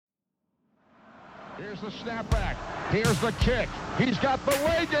Here's the snapback. Here's the kick. He's got the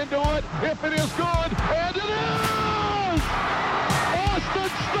leg into it. If it is good, and it is! Austin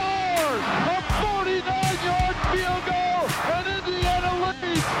Starr, a 49-yard field goal, and Indiana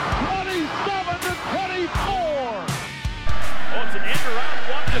leads 27-24. Oh, it's an end around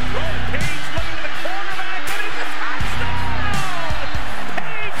one to throw. Page looking to the quarterback, and it's a touchdown!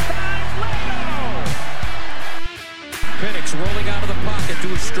 Page finds Leno! Penix rolling out of the pocket to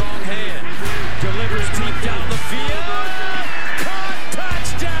a strong hand. Delivers deep down the field. Caught,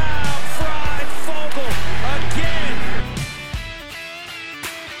 touchdown! Fry Fogle again.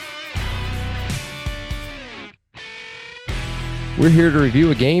 We're here to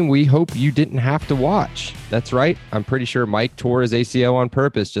review a game we hope you didn't have to watch. That's right. I'm pretty sure Mike tore his ACL on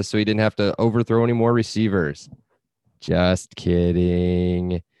purpose just so he didn't have to overthrow any more receivers. Just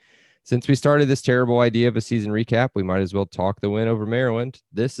kidding. Since we started this terrible idea of a season recap, we might as well talk the win over Maryland.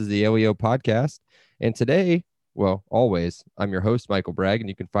 This is the LEO podcast. And today, well, always, I'm your host, Michael Bragg, and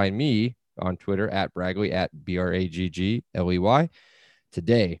you can find me on Twitter at Braggley, at BRAGGLEY.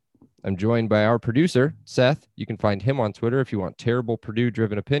 Today, I'm joined by our producer, Seth. You can find him on Twitter if you want terrible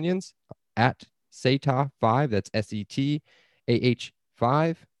Purdue-driven opinions, at Setah5. That's SETAH5.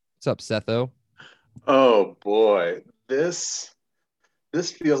 What's up, Setho? Oh, boy. This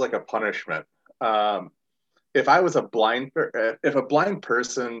feels like a punishment. If I was a blind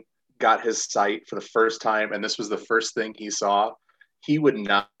person got his sight for the first time and this was the first thing he saw, he would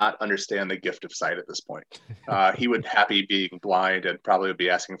not understand the gift of sight at this point. He would happy being blind and probably would be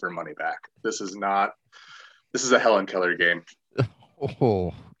asking for money back. This is a Helen Keller game.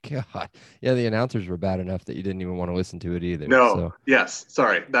 Oh, God. Yeah, the announcers were bad enough that you didn't even want to listen to it either. No. So. Yes.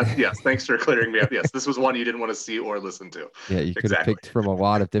 Sorry. Yes. Thanks for clearing me up. Yes. This was one you didn't want to see or listen to. Yeah, you could have picked from a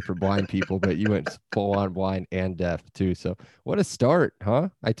lot of different blind people, but you went full on blind and deaf too. So what a start, huh?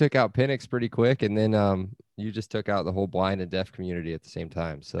 I took out Penix pretty quick, and then you just took out the whole blind and deaf community at the same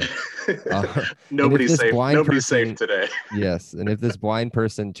time. So nobody's safe. Nobody's safe today. Yes. And if this blind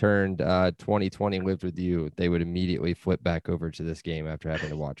person turned 2020 and lived with you, they would immediately flip back over to this game after having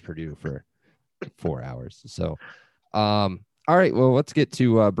to watch Purdue for 4 hours. So, all right, well, let's get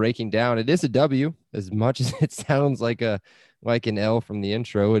to breaking down. It is a W, as much as it sounds like an L from the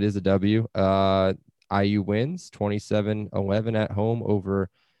intro. It is a W. IU wins 27-11 at home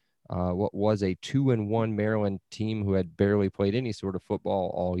over what was a 2-1 Maryland team who had barely played any sort of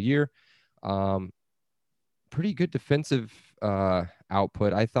football all year. Pretty good defensive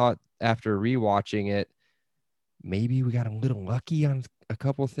output. I thought after rewatching it, maybe we got a little lucky on a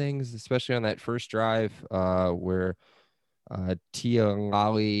couple things, especially on that first drive where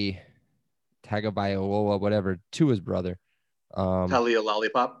Tagovailoa, whatever, Tua's brother. Talia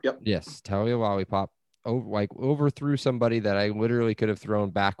Lollipop. Yep. Yes, Talia Lollipop. Overthrew somebody that I literally could have thrown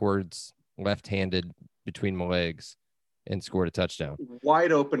backwards, left-handed between my legs and scored a touchdown.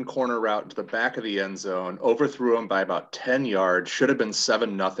 Wide open corner route to the back of the end zone, overthrew him by about 10 yards, should have been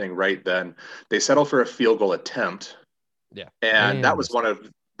 7-0 right then. They settled for a field goal attempt. Yeah. And that was one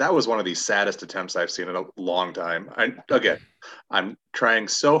of the saddest attempts I've seen in a long time. I'm trying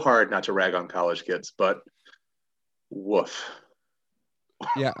so hard not to rag on college kids, but woof.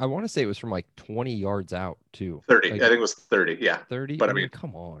 Yeah, I want to say it was from like 20 yards out too. 30. I think it was 30. Yeah. 30. But I mean,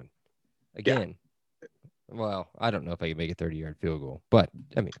 come on. Again. Yeah. Well, I don't know if I can make a 30-yard field goal, but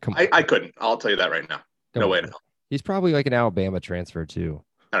I mean, come on. I couldn't. I'll tell you that right now. No way in hell. He's probably like an Alabama transfer too.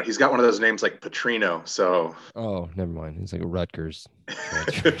 No, he's got one of those names like Petrino. So. Oh, never mind. He's like a Rutgers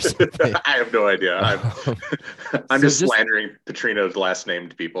transfer. I have no idea. I'm just slandering Petrino's last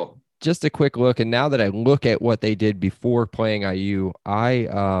named people. Just a quick look, and now that I look at what they did before playing IU,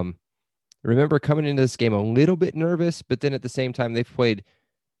 I remember coming into this game a little bit nervous, but then at the same time, they've played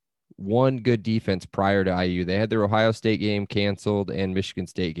one good defense prior to IU. They had their Ohio State game canceled and Michigan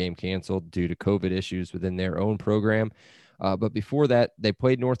State game canceled due to COVID issues within their own program. But before that, they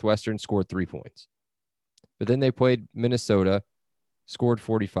played Northwestern, scored 3 points. But then they played Minnesota, scored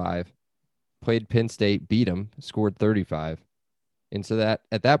 45, played Penn State, beat them, scored 35. And so that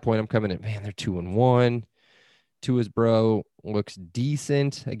at that point, I'm coming in, man, they're 2-1. Tua's bro looks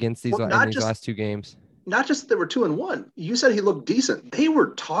decent against these last two games. Not just that they were 2-1. You said he looked decent. They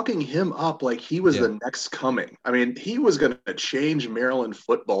were talking him up like he was the next coming. I mean, he was going to change Maryland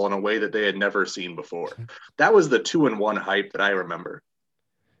football in a way that they had never seen before. That was the 2-1 hype that I remember.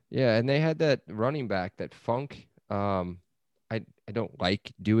 Yeah, and they had that running back, that Funk. I don't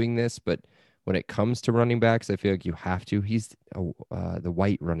like doing this, but when it comes to running backs, I feel like you have to. He's the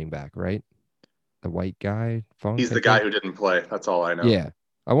white running back, right? The white guy, Funk. He's the guy who didn't play. That's all I know. Yeah.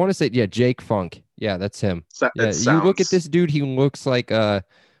 I want to say, Jake Funk. Yeah, that's him. You look at this dude, he looks like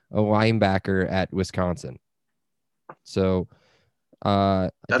a linebacker at Wisconsin. So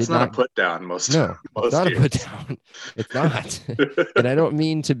that's not a put down most. No, most it's not years. a put down. It's not. And I don't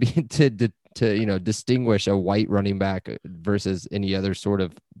mean to be to distinguish a white running back versus any other sort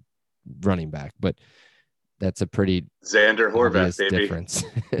of running back, but that's a pretty Xander Horvath, baby. difference.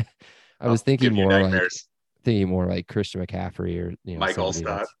 I was thinking more like Christian McCaffrey or Mike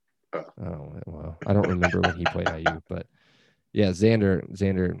Allstott. Oh well, I don't remember when he played IU, but yeah,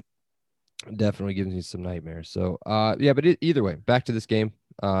 Xander definitely gives me some nightmares. So yeah, but either way, back to this game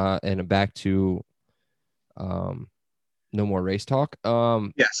and back to no more race talk.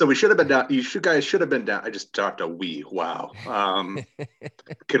 Yeah, so we should have been down. Guys should have been down. I just talked a we. Wow.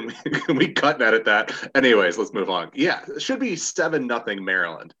 Can we cut and edit that? Anyways, let's move on. Yeah, it should be 7-0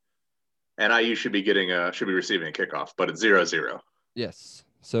 Maryland, and IU should be receiving a kickoff, but it's 0-0. Yes.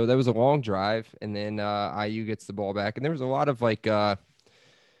 So that was a long drive, and then IU gets the ball back, and there was a lot of like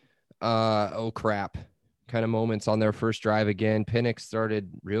oh crap kind of moments on their first drive again. Penix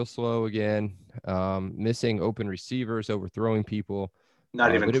started real slow again, missing open receivers, overthrowing people.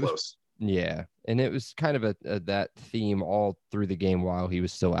 Not even close. Yeah, and it was kind of that theme all through the game while he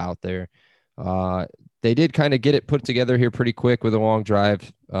was still out there. They did kind of get it put together here pretty quick with a long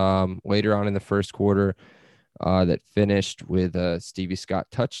drive later on in the first quarter that finished with a Stevie Scott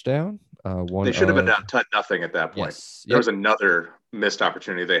touchdown. They should have been down 10-0 at that point. Yes. There was another missed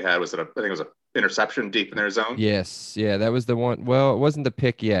opportunity they had. I think it was an interception deep in their zone? Yes. Yeah, that was the one. Well, it wasn't the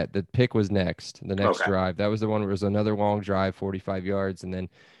pick yet. The pick was next, the next drive. That was the one where it was another long drive, 45 yards. And then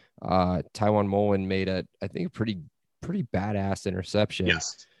Tywone Mullen made I think, a pretty badass interception.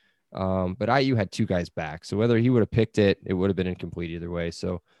 Yes. But IU had two guys back. So whether he would have picked it, it would have been incomplete either way.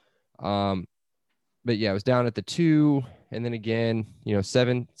 So, but yeah, it was down at the 2. And then again,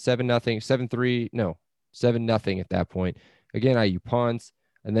 7-0, 7-3, no, 7-0 at that point. Again, IU punts,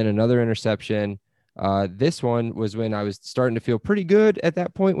 and then another interception. This one was when I was starting to feel pretty good at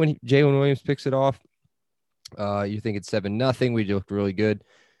that point when Jalen Williams picks it off. You think it's 7-0. We looked really good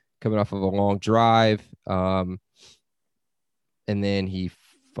coming off of a long drive. And then he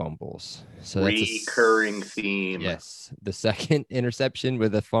fumbles. So that's a recurring theme. Yes. The second interception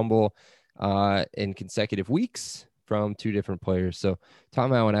with a fumble in consecutive weeks from two different players. So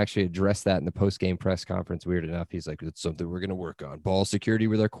Tom Allen actually addressed that in the post-game press conference. Weird enough, he's like, it's something we're going to work on. Ball security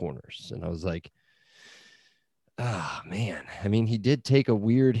with our corners. And I was like, oh, man. I mean, he did take a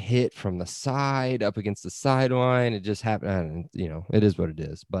weird hit from the side up against the sideline. It just happened. It is what it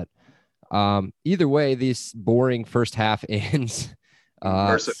is. But either way, this boring first half ends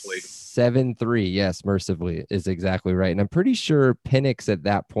mercifully 7-3. Yes, mercifully is exactly right. And I'm pretty sure Penix at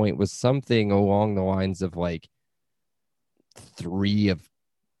that point was something along the lines of like 3 of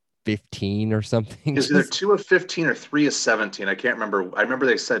 15 or something. Is either 2 of 15 or 3 of 17? I can't remember. I remember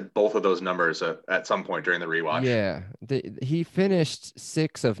they said both of those numbers at some point during the rewatch. Yeah, he finished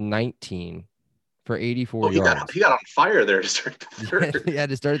 6 of 19 for 84 yards. He got on fire there to start the third. Yeah,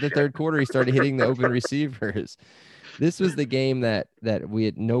 to start the third quarter, he started hitting the open receivers. This was the game that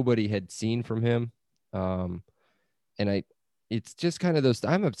nobody had seen from him, and it's just kind of those.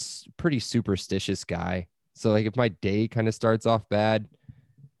 I'm a pretty superstitious guy. So like if my day kind of starts off bad,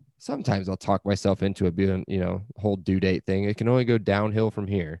 sometimes I'll talk myself into it being, whole due date thing. It can only go downhill from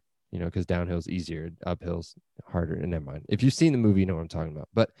here, because downhill's easier, uphill's harder. And never mind. If you've seen the movie, you know what I'm talking about.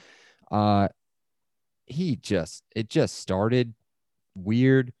 But it just started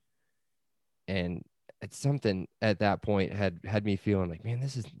weird. And it's something at that point had me feeling like, man,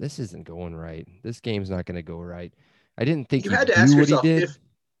 this isn't going right. This game's not going to go right. I didn't think you had to ask yourself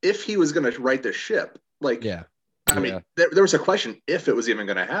if he was going to right the ship. Like, yeah. I mean, there was a question if it was even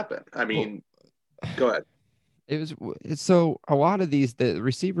going to happen. I mean, go ahead. So a lot of the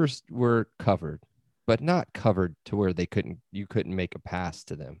receivers were covered, but not covered to where you couldn't make a pass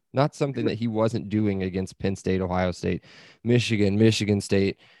to them. Not something that he wasn't doing against Penn State, Ohio State, Michigan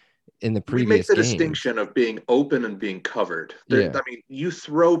State in the previous We make the games. distinction of being open and being covered. I mean, you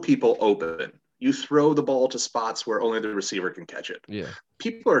throw people open. You throw the ball to spots where only the receiver can catch it. Yeah.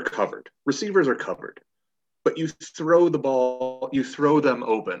 People are covered. Receivers are covered. But you throw the ball, you throw them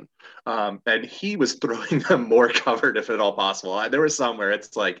open. And he was throwing them more covered if at all possible. There was some where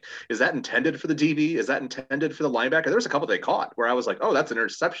it's like, is that intended for the DB? Is that intended for the linebacker? There was a couple they caught where I was like, oh, that's an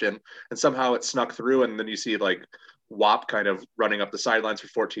interception. And somehow it snuck through. And then you see like Wop kind of running up the sidelines for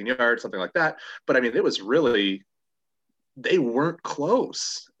 14 yards, something like that. But I mean, it was really, they weren't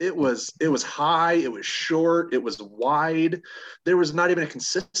close. It was high, it was short, it was wide. There was not even a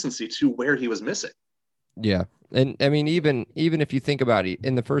consistency to where he was missing. Yeah. And I mean, even if you think about it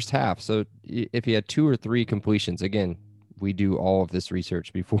in the first half, so if he had 2 or 3 completions, again, we do all of this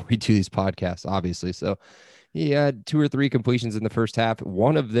research before we do these podcasts, obviously. So he had 2 or 3 completions in the first half.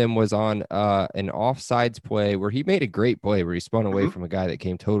 One of them was on an offsides play where he made a great play where he spun away from a guy that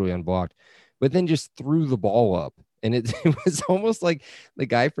came totally unblocked, but then just threw the ball up. And it was almost like the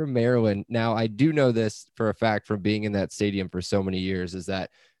guy from Maryland. Now, I do know this for a fact from being in that stadium for so many years, is that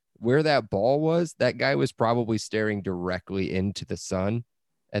where that ball was, that guy was probably staring directly into the sun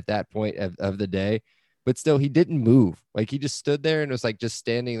at that point of the day. But still, he didn't move. Like, he just stood there and was like just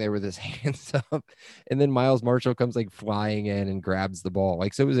standing there with his hands up. And then Miles Marshall comes like flying in and grabs the ball.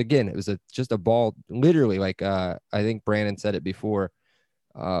 Like, so it was just a ball, literally, like I think Brandon said it before,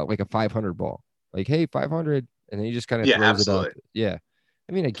 like a 500 ball. Like, hey, 500. And then he just kind of throws absolutely. it up. Yeah.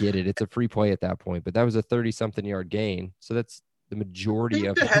 I mean, I get it. It's a free play at that point, but that was a 30-something yard gain. So that's the majority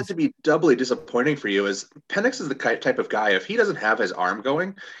of it. Had to be doubly disappointing for you is Penix is the type of guy, if he doesn't have his arm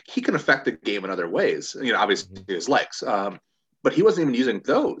going, he can affect the game in other ways. You know, obviously his legs, but he wasn't even using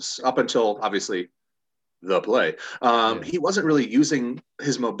those up until obviously the play. He wasn't really using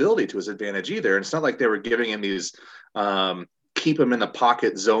his mobility to his advantage either. And it's not like they were giving him these keep him in the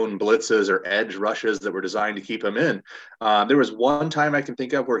pocket zone blitzes or edge rushes that were designed to keep him in. There was one time I can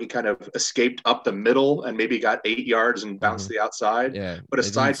think of where he kind of escaped up the middle and maybe got 8 yards and bounced the outside. Yeah. But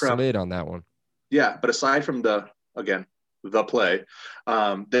aside from slid on that one. Yeah. But aside from the play,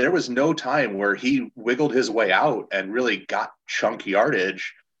 there was no time where he wiggled his way out and really got chunk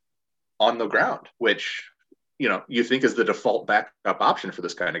yardage on the ground, which, you know, you think is the default backup option for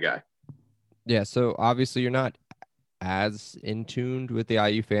this kind of guy. Yeah. So obviously you're not as in tuned with the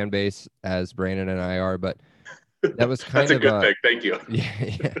IU fan base as Brandon and I are, but that was kind of a good thing. Thank you.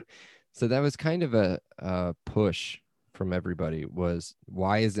 Yeah. So that was kind of a push from everybody was,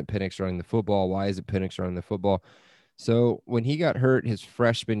 why isn't Penix running the football? Why isn't Penix running the football? So when he got hurt his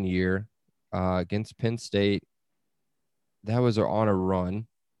freshman year against Penn State, that was on a run.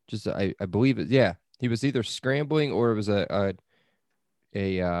 Just I believe it. Yeah, he was either scrambling or it was a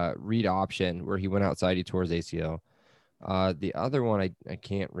read option where he went outside. He tore his ACL. The other one I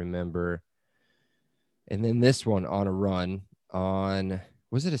can't remember. And then this one on a run on,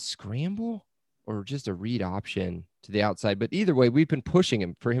 was it a scramble or just a read option to the outside? But either way, we've been pushing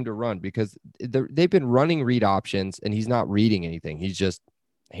him for him to run because they've been running read options and he's not reading anything. He's just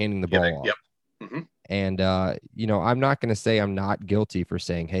handing the ball off. Yep. Mm-hmm. And, you know, I'm not going to say I'm not guilty for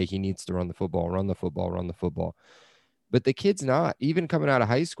saying, hey, he needs to run the football. But the kid's not, even coming out of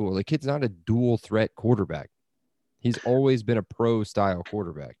high school, the kid's not a dual threat quarterback. He's always been a pro style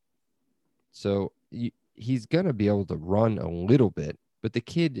quarterback. So he's going to be able to run a little bit, but the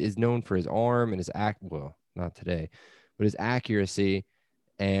kid is known for his arm and his well, not today, but his accuracy.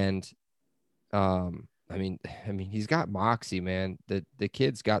 And, I mean, he's got moxie, man. The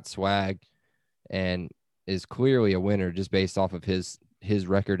kid's got swag and is clearly a winner just based off of his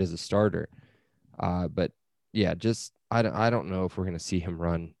record as a starter. But yeah, just, I don't know if we're going to see him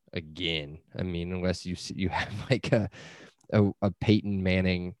run again. I mean, unless you have like a Peyton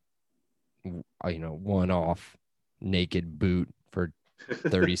Manning, you know, one-off naked boot for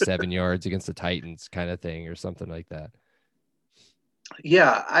 37 yards against the Titans kind of thing or something like that.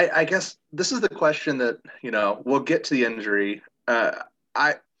 Yeah, I guess this is the question that, you know, we'll get to the injury.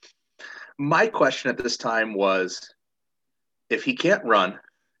 My question at this time was, if he can't run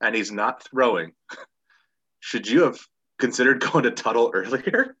and he's not throwing, should you have considered going to Tuttle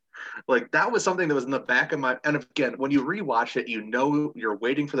earlier? Like, that was something that was in the back of my, and again, when you rewatch it, you know, you're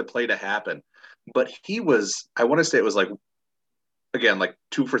waiting for the play to happen. But he was, I want to say it was like, again, like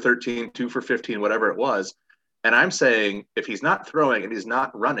 2 for 13, 2 for 15, whatever it was. And I'm saying, if he's not throwing and he's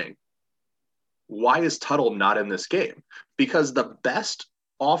not running, why is Tuttle not in this game? Because the best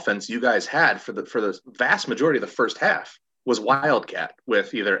offense you guys had for the vast majority of the first half was Wildcat,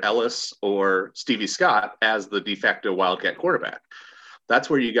 with either Ellis or Stevie Scott as the de facto Wildcat quarterback. That's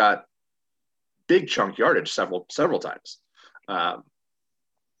where you got big chunk yardage several times. I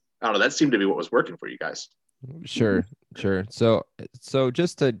don't know. That seemed to be what was working for you guys. Sure. So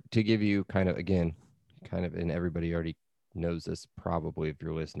just to give you kind of, and everybody already knows this probably if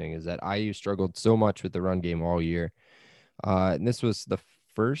you're listening, is that IU struggled so much with the run game all year. And this was the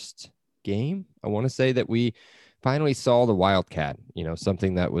first game, I want to say, that we finally saw the Wildcat, you know,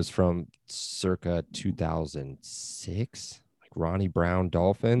 something that was from circa 2006, like Ronnie Brown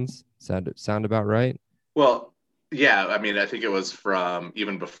Dolphins. Sound about right? Well, yeah. I mean, I think it was from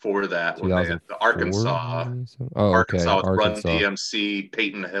even before that, when they had the Arkansas. Arkansas with Run DMC,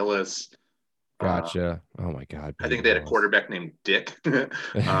 Peyton Hillis. Gotcha. Oh my God. I think they had a quarterback named Dick. Peyton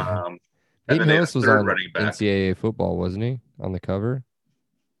Hillis was on NCAA football, wasn't he? On the cover?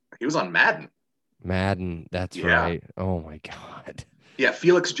 He was on Madden. Madden. That's Yeah. right. Oh my God. Yeah,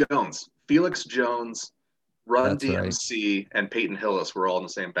 Felix Jones. Felix Jones, Run That's right. DMC, and Peyton Hillis were all in the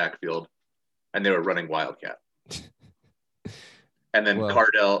same backfield, and they were running Wildcat. And then Well,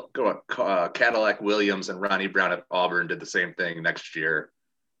 Cadillac Williams and Ronnie Brown at Auburn did the same thing next year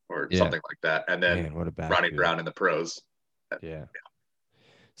or yeah. something like that. And then Man, what a Ronnie backfield. Brown in the pros. Yeah.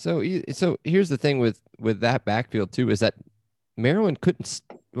 So here's the thing with that backfield too, is that Maryland couldn't.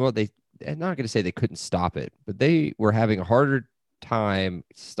 Well, I'm not going to say they couldn't stop it, but they were having a harder time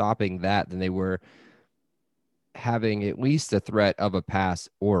stopping that than they were having at least a threat of a pass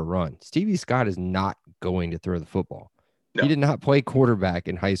or a run. Stevie Scott is not going to throw the football. No. He did not play quarterback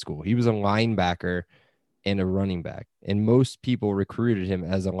in high school. He was a linebacker and a running back, and most people recruited him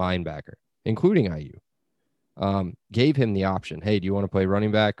as a linebacker, including IU. Gave him the option. Hey, do you want to play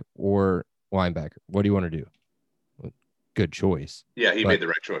running back or linebacker? What do you want to do? Good choice. Yeah, he made the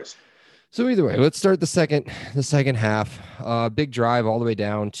right choice. So either way, let's start the second half. Big drive all the way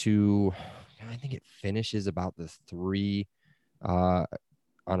down to, I think it finishes about the 3 on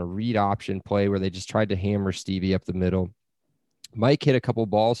a read option play where they just tried to hammer Stevie up the middle. Mike hit a couple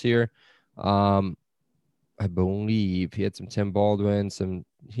balls here. I believe he had some Tim Baldwin,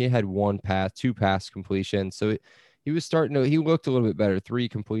 he had 2 pass completions. So he was he looked a little bit better. 3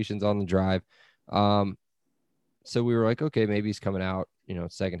 completions on the drive. So we were like, okay, maybe he's coming out,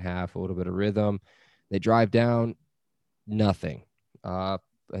 second half, a little bit of rhythm. They drive down, nothing. I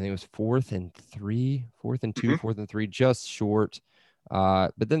think it was 4th and 2, 4th and 3, just short.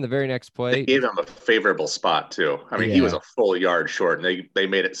 But then the very next play, they gave him a favorable spot too. I mean, he was a full yard short, and they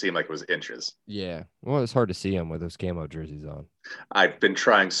made it seem like it was inches. Yeah. Well, it was hard to see him with those camo jerseys on. I've been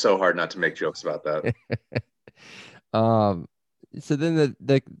trying so hard not to make jokes about that. So then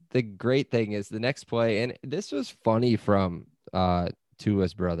the great thing is the next play, and this was funny from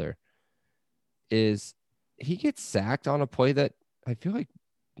Tua's brother, is he gets sacked on a play that I feel like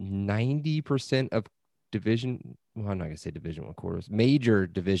 90% of I'm not gonna say Division I quarters, major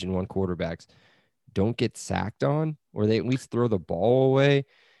Division I quarterbacks don't get sacked on, or they at least throw the ball away.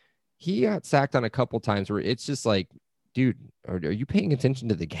 He got sacked on a couple times where it's just like, dude, are you paying attention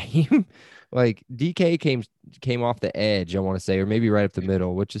to the game? Like DK came off the edge, I want to say, or maybe right up the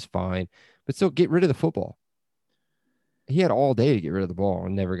middle, which is fine, but still get rid of the football. He had all day to get rid of the ball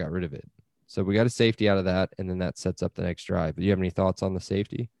and never got rid of it. So we got a safety out of that, and then that sets up the next drive. Do you have any thoughts on the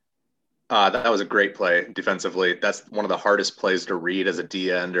safety? That was a great play defensively. That's one of the hardest plays to read as a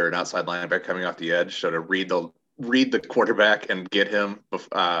D end or an outside linebacker coming off the edge. So to read the quarterback and get him,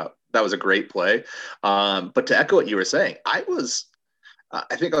 that was a great play. But to echo what you were saying, I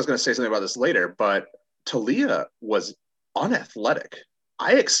think I was going to say something about this later, but Taulia was unathletic.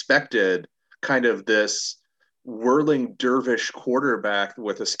 I expected kind of this whirling dervish quarterback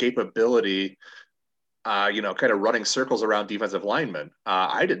with escapability, kind of running circles around defensive linemen.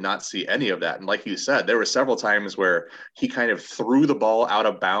 I did not see any of that. And like you said, there were several times where he kind of threw the ball out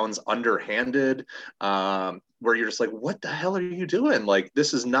of bounds underhanded, where you're just like, what the hell are you doing? Like,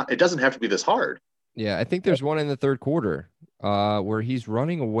 it doesn't have to be this hard. Yeah, I think there's one in the third quarter where he's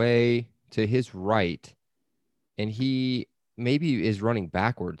running away to his right, and he maybe is running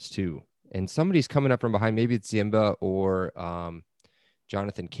backwards too. And somebody's coming up from behind. Maybe it's Zimba or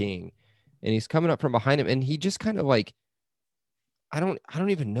Jonathan King. And he's coming up from behind him, and he just kind of like, I don't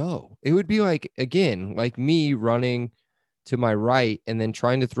even know. It would be like, again, like me running to my right and then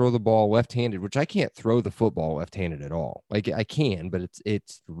trying to throw the ball left-handed, which I can't throw the football left-handed at all. Like I can, but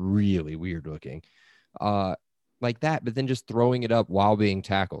it's really weird looking. Like that, but then just throwing it up while being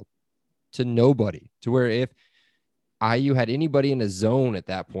tackled to nobody, to where if IU had anybody in a zone at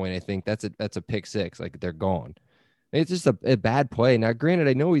that point, I think that's a pick six. Like they're gone. It's just a bad play. Now, granted,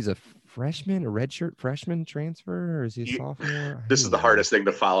 I know he's a freshman, a redshirt freshman transfer, or is he a sophomore? This is the hardest thing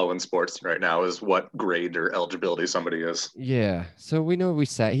to follow in sports right now, is what grade or eligibility somebody is. Yeah. So we know he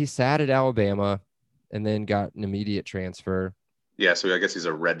sat at Alabama and then got an immediate transfer. Yeah. So I guess he's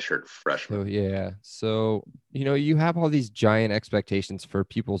a redshirt freshman. So, yeah. So, you have all these giant expectations for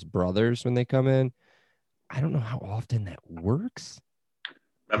people's brothers when they come in. I don't know how often that works.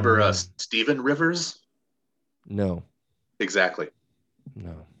 Remember Steven Rivers? No. Exactly.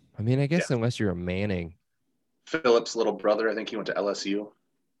 No. I mean, I guess unless you're a Manning. Philip's little brother, I think he went to LSU.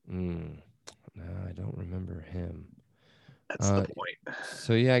 No, I don't remember him. That's the point.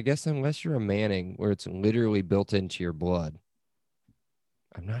 So, yeah, I guess unless you're a Manning, where it's literally built into your blood,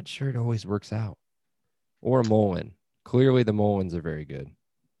 I'm not sure it always works out. Or a Mullen. Clearly, the Mullins are very good.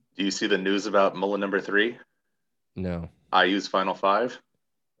 Do you see the news about Mullen number 3? No. IU's Final 5?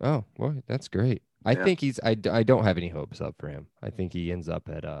 Oh, well, that's great. I think I don't have any hopes up for him. I think he ends up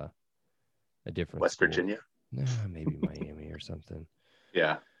at a different West school. Virginia. Maybe Miami or something.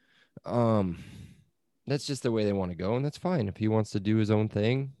 Yeah. That's just the way they want to go, and that's fine. If he wants to do his own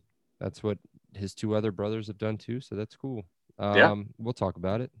thing, that's what his two other brothers have done too, so that's cool. Yeah. We'll talk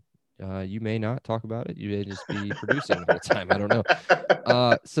about it. You may not talk about it. You may just be producing the whole time. I don't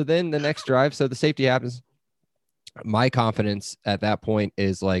know. So then the next drive, so the safety happens. My confidence at that point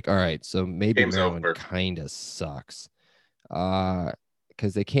is like, all right, so maybe Game's Maryland over. kind of sucks.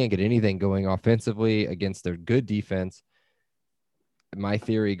 Because they can't get anything going offensively against their good defense. My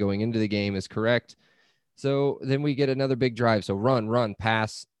theory going into the game is correct. So then we get another big drive. So run,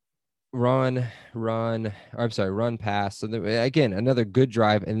 pass, run, pass. So then, again, another good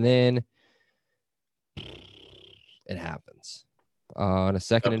drive. And then it happens. On a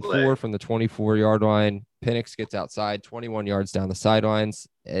 2nd and 4 from the 24-yard line, Penix gets outside, 21 yards down the sidelines.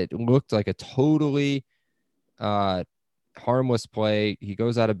 It looked like a totally harmless play. He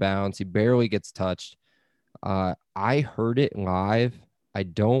goes out of bounds. He barely gets touched. I heard it live. I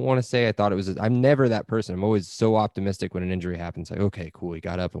don't want to say I thought it was. I'm never that person. I'm always so optimistic when an injury happens. Like, okay, cool. He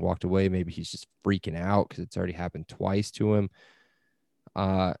got up and walked away. Maybe he's just freaking out because it's already happened twice to him.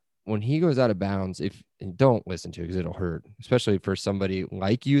 When he goes out of bounds, and don't listen to it because it'll hurt, especially for somebody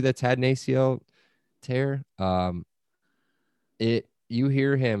like you that's had an ACL tear. You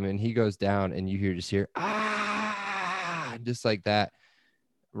hear him and he goes down, and you hear just like that.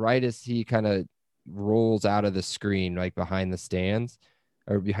 Right as he kind of rolls out of the screen, like behind the stands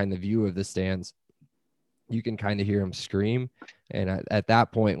or behind the view of the stands, you can kind of hear him scream. And at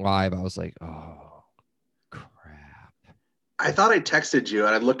that point live, I was like, oh crap. I thought I texted you,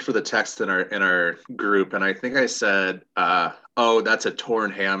 and I looked for the text in our group, and I think I said, oh, that's a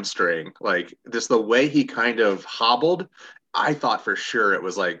torn hamstring. Like, just the way he kind of hobbled, I thought for sure it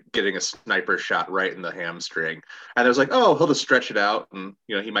was like getting a sniper shot right in the hamstring. And I was like, oh, he'll just stretch it out, and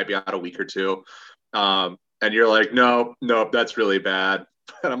he might be out a week or two. And you're like, no, that's really bad.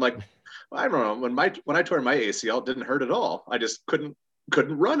 And I'm like, I don't know. When I tore my ACL, it didn't hurt at all. I just couldn't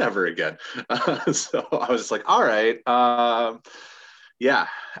run ever again. So I was just like, all right. Yeah.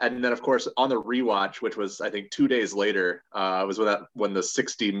 And then of course on the rewatch, which was I think 2 days later, was when the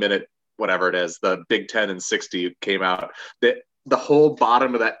 60-minute, whatever it is, the Big Ten and 60 came out. The whole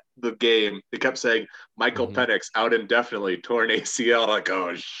bottom of the game, it kept saying Michael Penix out indefinitely, torn ACL. Like,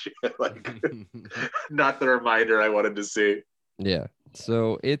 oh shit! Like, not the reminder I wanted to see. Yeah.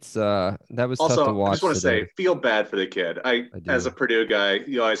 So it's that was also, tough to watch. I just want to say, feel bad for the kid. I as a Purdue guy,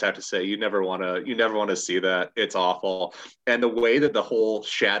 you always have to say you never want to see that. It's awful. And the way that the whole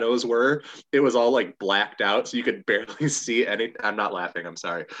shadows were, it was all like blacked out, so you could barely see any. I'm not laughing. I'm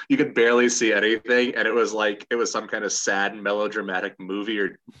sorry. You could barely see anything, and it was like it was some kind of sad melodramatic movie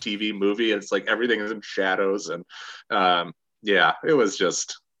or TV movie. And it's like everything is in shadows, and yeah, it was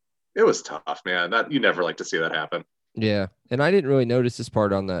tough, man. That you never like to see that happen. Yeah. And I didn't really notice this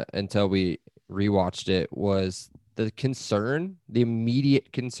part until we rewatched it, was the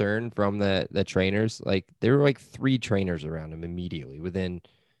immediate concern from the trainers. Like there were like 3 trainers around him immediately within,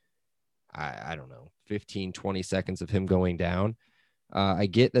 I don't know, 15, 20 seconds of him going down. I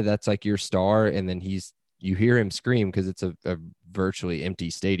get that that's like your star. And then you hear him scream because it's a virtually empty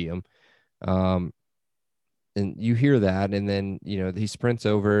stadium. And you hear that. And then, he sprints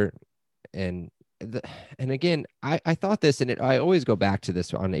over and again, I thought this, and I always go back to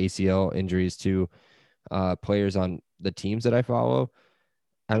this on ACL injuries to players on the teams that I follow.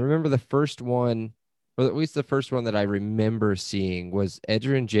 I remember the first one, or at least the first one that I remember seeing was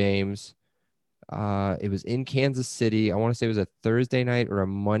Edgerrin James. It was in Kansas City. I want to say it was a Thursday night or a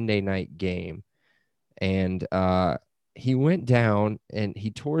Monday night game. And he went down and he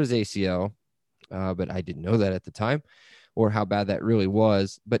tore his ACL, but I didn't know that at the time or how bad that really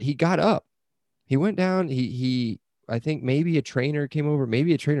was. But he got up. He went down. I think maybe a trainer came over.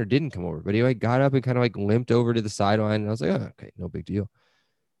 Maybe a trainer didn't come over, but he like got up and kind of like limped over to the sideline. And I was like, oh, okay, no big deal.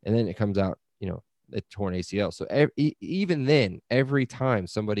 And then it comes out, a torn ACL. So even then, every time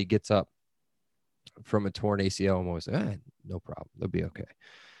somebody gets up from a torn ACL, I'm always like, no problem. They'll be okay.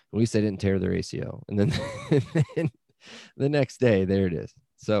 At least they didn't tear their ACL. And then the next day, there it is.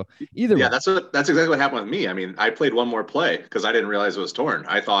 So either way. That's exactly what happened with me. I mean, I played one more play because I didn't realize it was torn.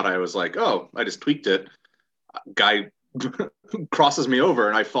 I thought I was like, oh, I just tweaked it. Guy crosses me over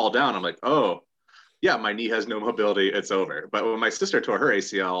and I fall down. I'm like, oh, yeah, my knee has no mobility. It's over. But when my sister tore her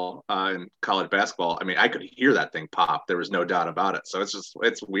ACL in college basketball, I mean, I could hear that thing pop. There was no doubt about it. So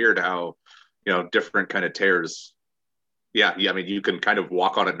it's weird how, different kind of tears. Yeah. I mean, you can kind of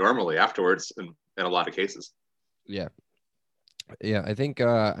walk on it normally afterwards in a lot of cases. Yeah. Yeah, I think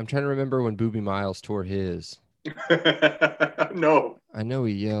I'm trying to remember when Boobie Miles tore his. No. I know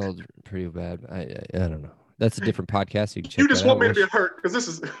he yelled pretty bad. I don't know. That's a different podcast. You can check You just that out. want me to be hurt because this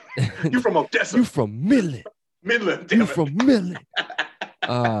is you from Odessa. You from Midland. Midland. Damn You it. from Midland.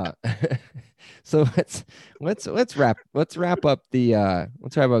 So let's wrap up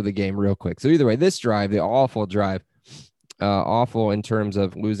the game real quick. So either way, this drive, the awful drive, awful in terms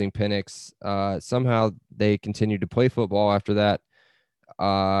of losing Penix. Somehow they continued to play football after that.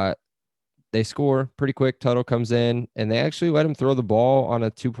 They score pretty quick. Tuttle comes in, and they actually let him throw the ball on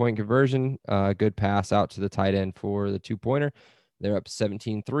a 2-point conversion. Good pass out to the tight end for the 2-pointer. They're up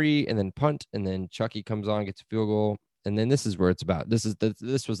 17-3, and then punt, and then Chucky comes on, gets a field goal, and then this is where it's about. This was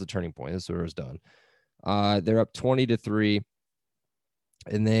the turning point. This is where it was done. They're up 20-3,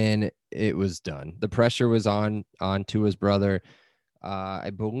 and then it was done. The pressure was on Tua's brother.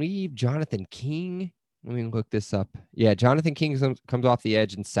 I believe Jonathan King. Let me look this up. Yeah, Jonathan King comes off the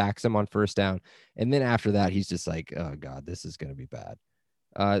edge and sacks him on first down. And then after that, he's just like, oh, God, this is going to be bad.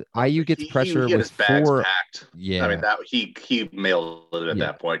 IU gets pressure he had with his bags 4. packed. Yeah. I mean, that he mailed it at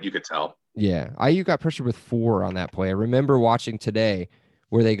that point. You could tell. Yeah. IU got pressure with 4 on that play. I remember watching today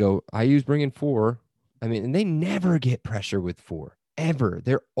where they go, IU's bringing 4. I mean, and they never get pressure with 4, ever.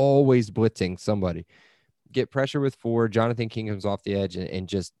 They're always blitzing somebody. Get pressure with 4. Jonathan King comes off the edge and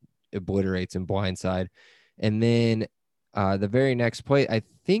just obliterates and blindside. And then the very next play, I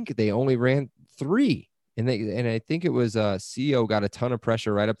think they only ran 3. And I think it was CO got a ton of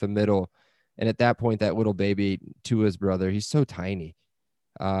pressure right up the middle. And at that point, that little baby, Tua's brother, he's so tiny.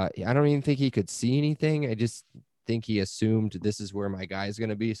 I don't even think he could see anything. I just think he assumed this is where my guy is going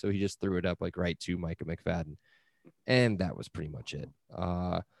to be. So he just threw it up like right to Micah McFadden. And that was pretty much it.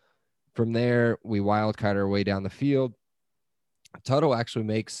 From there, we wildcard our way down the field. Tuttle actually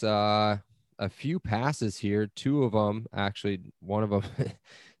makes a few passes here. 2 of them, actually, one of them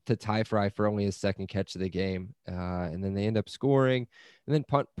to Ty Fry for only his second catch of the game. And then they end up scoring, and then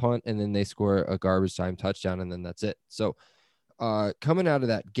punt, and then they score a garbage time touchdown, and then that's it. So coming out of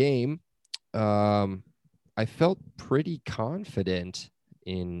that game, I felt pretty confident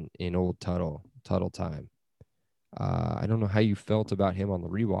in old Tuttle time. I don't know how you felt about him on the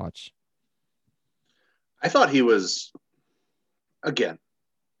rewatch. I thought he was, again,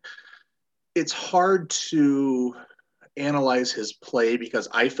 it's hard to analyze his play because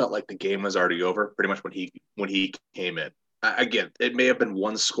I felt like the game was already over pretty much when he came in. Again, it may have been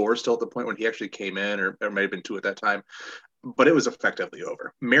 1 score still at the point when he actually came in, or it may have been 2 at that time, but it was effectively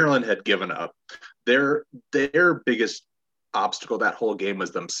over. Maryland had given up. Their biggest obstacle that whole game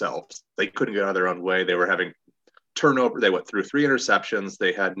was themselves. They couldn't get out of their own way. They were having turnover. They went through 3 interceptions.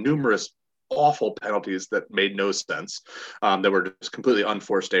 They had numerous awful penalties that made no sense. That were just completely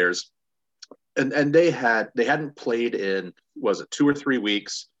unforced errors. And they hadn't played in, was it 2 or 3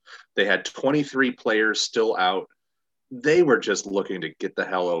 weeks? They had 23 players still out. They were just looking to get the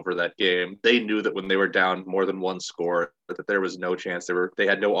hell over that game. They knew that when they were down more than 1 score, that there was no chance. They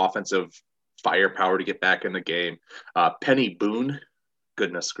had no offensive firepower to get back in the game. Penny Boone,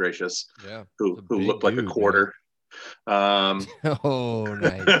 goodness gracious, yeah, who looked like a quarter. Man. Oh,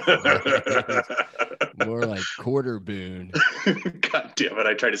 nice. More like quarter Boone. God damn it,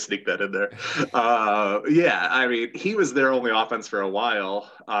 I tried to sneak that in there. Yeah, I mean, he was their only offense for a while.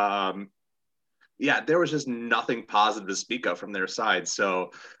 Yeah, there was just nothing positive to speak of from their side. So,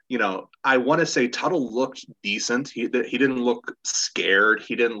 I want to say Tuttle looked decent. He didn't look scared.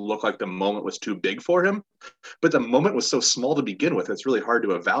 He didn't look like the moment was too big for him. But the moment was so small to begin with, it's really hard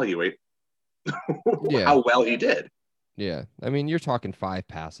to evaluate how well he did. Yeah. I mean, you're talking 5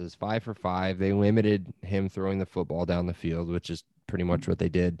 passes, 5 for 5. They limited him throwing the football down the field, which is pretty much what they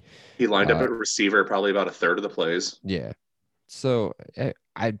did. He lined up at receiver probably about 1/3 of the plays. Yeah. So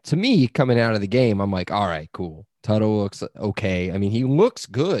to me, coming out of the game, I'm like, all right, cool. Tuttle looks okay. I mean, he looks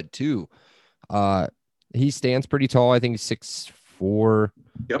good too. He stands pretty tall. I think he's 6'4".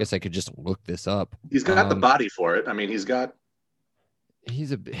 Yep. I guess I could just look this up. He's got the body for it. I mean, he's the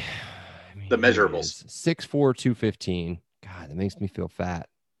measurables. 6'4", 215. God, that makes me feel fat.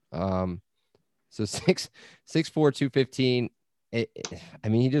 So 6'4", 215. I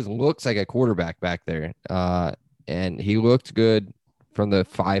mean, he just looks like a quarterback back there. And he looked good from the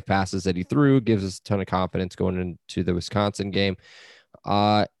 5 passes that he threw. Gives us a ton of confidence going into the Wisconsin game.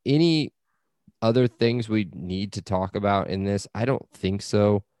 Any other things we need to talk about in this? I don't think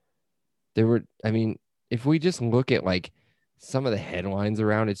so. If we just look at like some of the headlines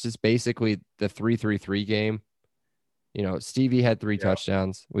around, it's just basically the 3-3-3 game. Stevie had 3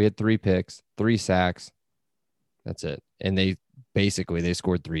 touchdowns. We had 3 picks, 3 sacks. That's it. And they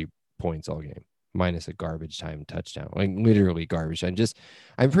scored 3 points all game, minus a garbage time touchdown, like literally garbage time.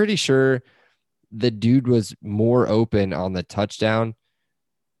 I'm pretty sure the dude was more open on the touchdown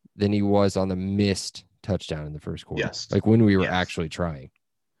than he was on the missed touchdown in the first quarter. Yes. Like when we were Yes. actually trying.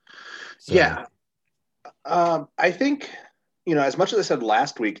 So, Yeah. I think, as much as I said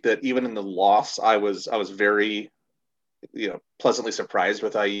last week that even in the loss, I was very, pleasantly surprised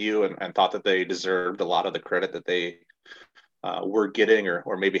with IU and thought that they deserved a lot of the credit that they were getting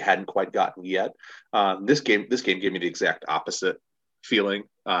or maybe hadn't quite gotten yet. This game gave me the exact opposite feeling.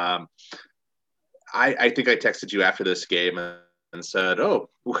 I think I texted you after this game and said, "Oh,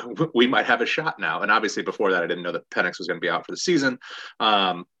 we might have a shot now." And obviously, before that, I didn't know that Penix was going to be out for the season.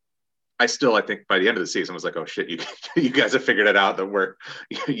 I think by the end of the season was like, "Oh shit, you guys have figured it out that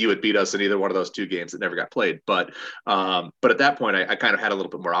you would beat us in either one of those two games that never got played." But at that point, I kind of had a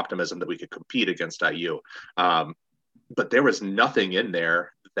little bit more optimism that we could compete against IU. But there was nothing in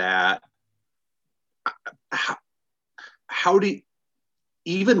there that how do you,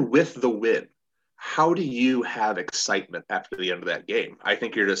 even with the win, how do you have excitement after the end of that game? I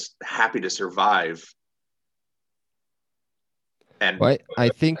think you're just happy to survive. And well, I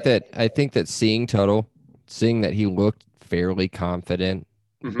think that seeing that he looked fairly confident,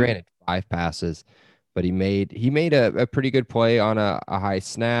 granted 5 passes, but he made a pretty good play on a high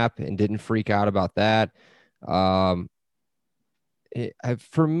snap and didn't freak out about that.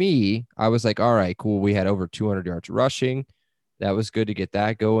 For me, I was like, all right, cool. We had over 200 yards rushing. That was good to get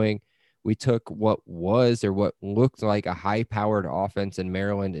that going. We took what looked like a high-powered offense in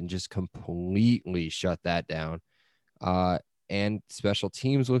Maryland and just completely shut that down. And special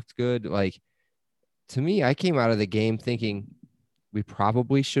teams looked good. Like, to me, I came out of the game thinking we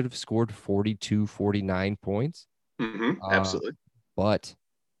probably should have scored 42, 49 points. Absolutely. But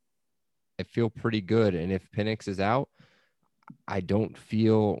I feel pretty good. And if Penix is out, I don't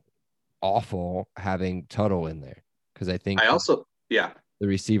feel awful having Tuttle in there because I think the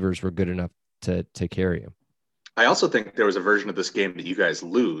receivers were good enough to carry him. I also think there was a version of this game that you guys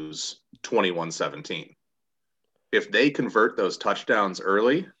lose 21-17. If they convert those touchdowns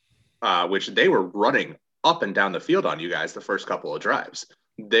early, which they were running up and down the field on you guys the first couple of drives.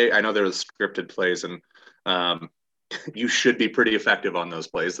 I know there was scripted plays, and you should be pretty effective on those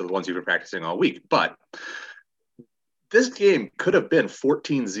plays, the ones you've been practicing all week. But this game could have been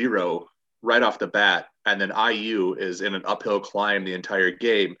 14-0 right off the bat, and then IU is in an uphill climb the entire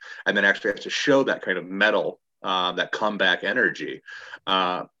game, and then actually has to show that kind of mettle, that comeback energy.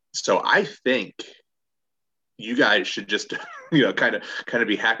 So I think you guys should just, kind of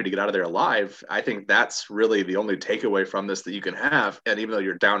be happy to get out of there alive. I think that's really the only takeaway from this that you can have. And even though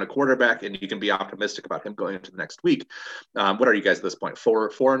you're down a quarterback and you can be optimistic about him going into the next week, what are you guys at this point?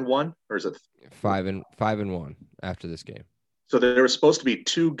 4-1, or is it 5-1 after this game? So there was supposed to be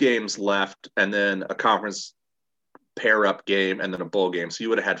 2 games left, and then a conference pair-up game, and then a bowl game. So you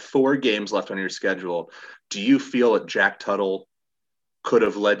would have had 4 games left on your schedule. Do you feel that Jack Tuttle could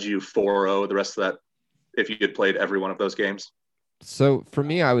have led you 4-0 the rest of that if you had played every one of those games? So for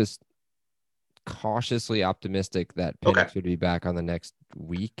me, I was cautiously optimistic that Penix would be back on the next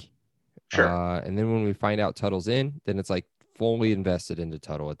week. Sure. And then when we find out Tuttle's in, then it's like fully invested into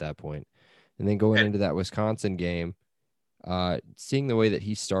Tuttle at that point. And then going into that Wisconsin game, seeing the way that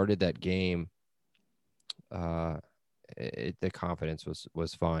he started that game, the confidence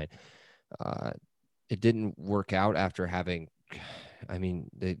was fine. It didn't work out after having,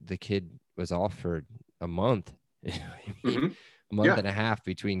 the kid was off for a month, a month and a half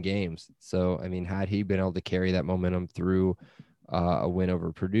between games. So, had he been able to carry that momentum through a win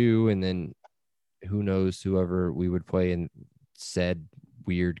over Purdue, and then who knows whoever we would play in said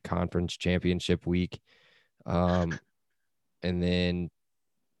weird conference championship week, and then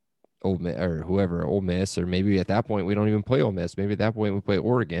Ole Miss, or maybe at that point we don't even play Ole Miss. Maybe at that point we play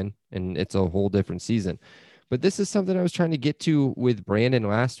Oregon, and it's a whole different season. But this is something I was trying to get to with Brandon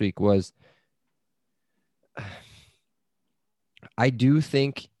last week was I do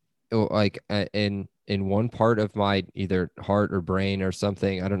think, like, in one part of my either heart or brain or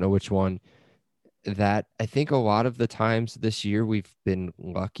something, I don't know which one, that I think a lot of the times this year we've been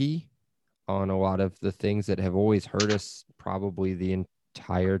lucky on a lot of the things that have always hurt us probably the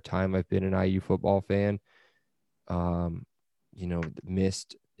entire time I've been an IU football fan.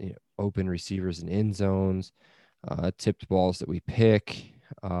 Missed open receivers in end zones, tipped balls that we pick,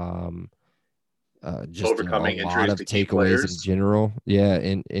 just overcoming a injuries lot of to key takeaways players. in general. Yeah,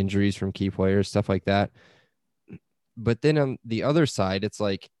 and injuries from key players, stuff like that. But then on the other side, it's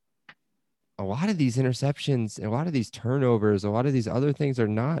like a lot of these interceptions, a lot of these turnovers, a lot of these other things are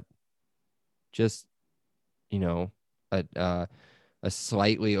not just, a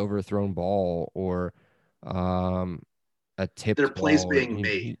slightly overthrown ball or a tipped They're plays ball. being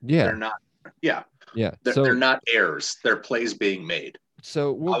made. Yeah. They're not. Yeah. Yeah. They're not errors. They're plays being made.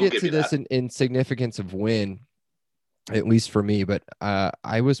 So we'll I'll get give to you this that. in significance of win, at least for me, but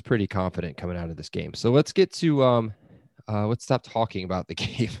I was pretty confident coming out of this game. So let's get to let's stop talking about the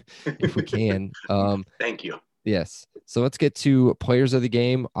game if we can. Thank you. Yes. So let's get to players of the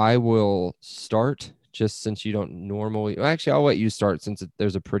game. I will start just since you don't normally. Well, actually, I'll let you start since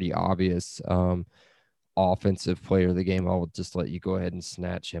there's a pretty obvious offensive player of the game. I'll just let you go ahead and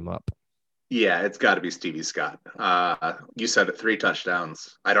snatch him up. Yeah, it's got to be Stevie Scott. You said it, 3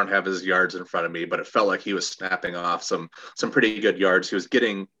 touchdowns. I don't have his yards in front of me, but it felt like he was snapping off some pretty good yards. He was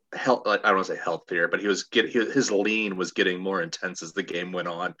getting health. I don't want to say healthier, but his lean was getting more intense as the game went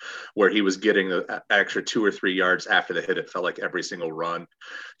on, where he was getting the extra 2 or 3 yards after the hit. It felt like every single run.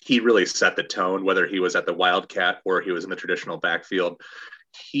 He really set the tone, whether he was at the Wildcat or he was in the traditional backfield.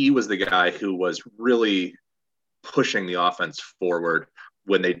 He was the guy who was really pushing the offense forward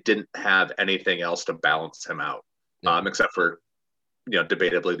when they didn't have anything else to balance him out, except for,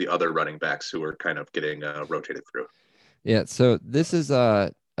 debatably the other running backs who were kind of getting rotated through. Yeah. So this is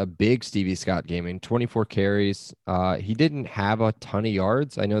a big Stevie Scott game in 24 carries. He didn't have a ton of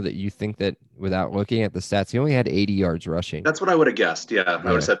yards. I know that you think that without looking at the stats, he only had 80 yards rushing. That's what I would have guessed. Yeah. I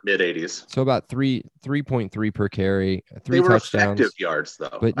would have said mid 80s. So about 3.3 per carry, 3 they were touchdowns. Effective yards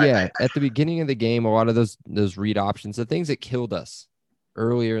though. But yeah, at the beginning of the game, a lot of those read options, the things that killed us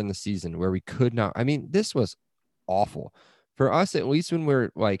earlier in the season where we could not. I mean, this was awful for us, at least when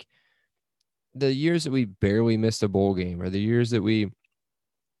we're like the years that we barely missed a bowl game or the years that we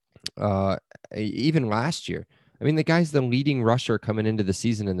even last year. I mean, the guy's the leading rusher coming into the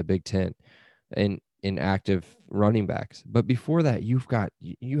season in the Big Ten and in active running backs. But before that, you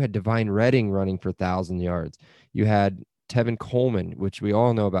had Divine Redding running for 1,000 yards. You had Tevin Coleman, which we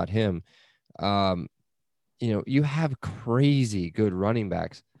all know about him. You have crazy good running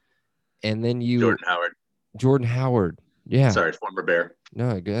backs. And then Jordan Howard. Yeah. Sorry, former Bear.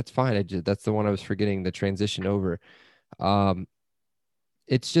 No, that's fine. That's the one I was forgetting the transition over.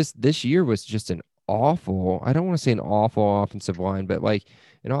 It's just this year was just an awful, I don't want to say an awful offensive line, but like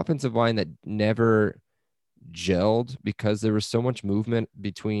an offensive line that never gelled because there was so much movement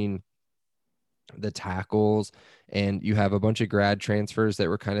between the tackles and you have a bunch of grad transfers that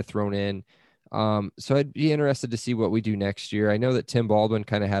were kind of thrown in. So I'd be interested to see what we do next year. I know that Tim Baldwin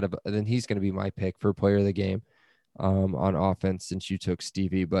kind of had then he's going to be my pick for player of the game on offense since you took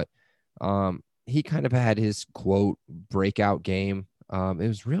Stevie, but he kind of had his quote breakout game. It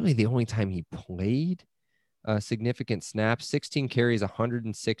was really the only time he played significant snaps, 16 carries,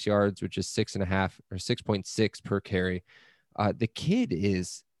 106 yards, which is 6.5 or 6.6 per carry. The kid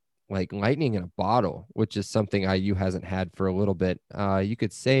is like lightning in a bottle, which is something IU hasn't had for a little bit. You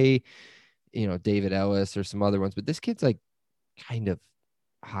could say, David Ellis or some other ones, but this kid's like kind of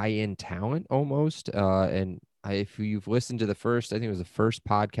high-end talent almost. And if you've listened to I think it was the first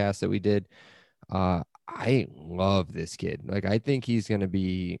podcast that we did, I love this kid. Like, I think he's going to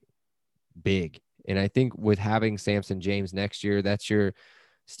be big. And I think with having Samson James next year, that's your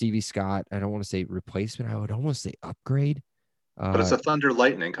Stevie Scott. I don't want to say replacement. I would almost say upgrade. But it's a Thunder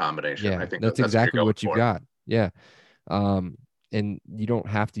Lightning combination. Yeah, I think that's exactly what you got. Yeah. And you don't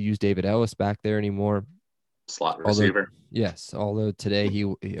have to use David Ellis back there anymore. Slot receiver. Although today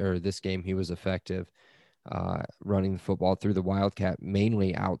this game, he was effective running the football through the Wildcat,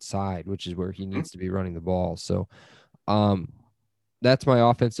 mainly outside, which is where he needs to be running the ball. So that's my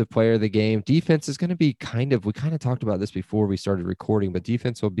offensive player of the game. Defense is going to be we kind of talked about this before we started recording, but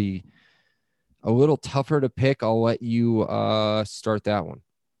defense will be a little tougher to pick. I'll let you start that one.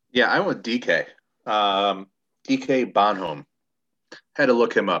 Yeah, I went DK. DK Bonhomme. Had to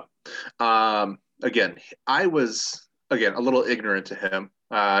look him up. Again, I was a little ignorant to him.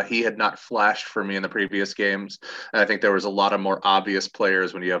 He had not flashed for me in the previous games. And I think there was a lot of more obvious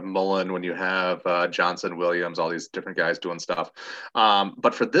players when you have Mullen, when you have Johnson, Williams, all these different guys doing stuff.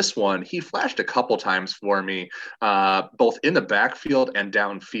 But for this one, he flashed a couple times for me, both in the backfield and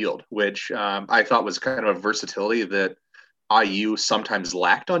downfield, which I thought was kind of a versatility that IU sometimes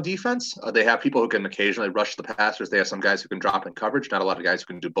lacked on defense. They have people who can occasionally rush the passers. They have some guys who can drop in coverage, not a lot of guys who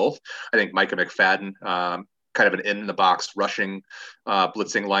can do both. I think Micah McFadden, kind of an in-the-box rushing,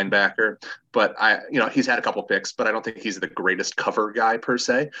 blitzing linebacker. But he's had a couple picks, but I don't think he's the greatest cover guy per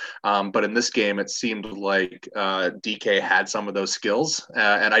se. But in this game, it seemed like DK had some of those skills,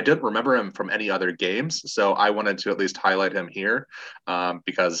 and I didn't remember him from any other games. So I wanted to at least highlight him here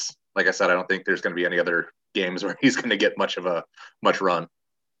because, like I said, I don't think there's going to be any other games where he's going to get much run.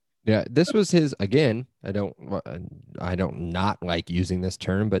 Yeah, this was his, again, I don't not like using this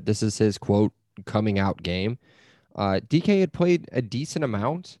term, but this is his quote coming out game. DK had played a decent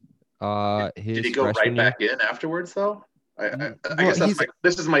amount. Did he go right back in afterwards though? I Well, guess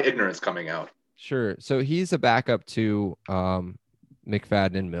this is my ignorance coming out. Sure. So he's a backup to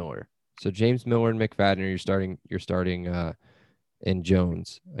McFadden and Miller. So James Miller and McFadden are you're starting and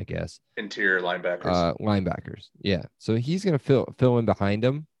Jones, I guess. Interior linebackers. Linebackers. Yeah. So he's gonna fill in behind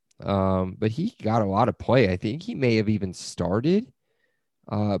him. But he got a lot of play. I think he may have even started.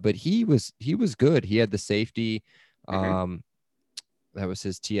 But he was good. He had the safety. That was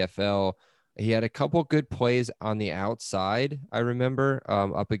his TFL. He had a couple good plays on the outside. I remember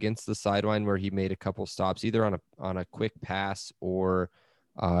up against the sideline where he made a couple stops, either on a quick pass or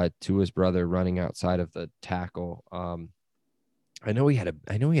to his brother running outside of the tackle. I know he had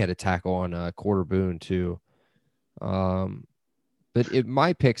a tackle on Quarter Boone too. But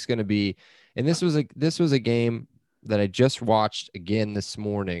my pick's going to be, and this was a game that I just watched again this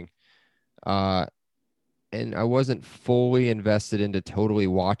morning. And I wasn't fully invested into totally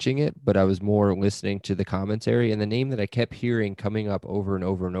watching it, but I was more listening to the commentary. And the name that I kept hearing coming up over and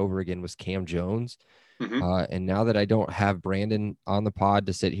over and over again was Cam Jones. And now that I don't have Brandon on the pod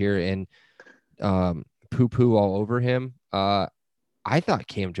to sit here and poo-poo all over him, I thought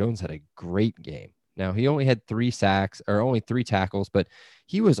Cam Jones had a great game. Now, he only had 3 sacks or only 3 tackles, but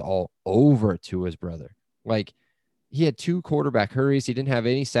he was all over to his brother. Like, he had 2 quarterback hurries. He didn't have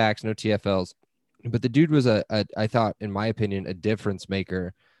any sacks, no TFLs. But the dude was I thought, in my opinion, a difference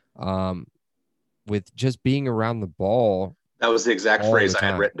maker with just being around the ball. That was the exact phrase I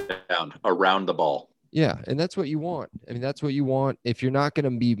had written down, around the ball. Yeah, and that's what you want. I mean, that's what you want. If you're not going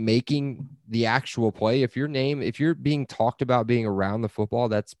to be making the actual play, if you're being talked about being around the football,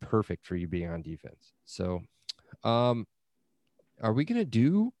 that's perfect for you being on defense. So, are we going to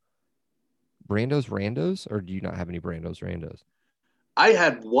do Brando's Randos, or do you not have any Brando's Randos? I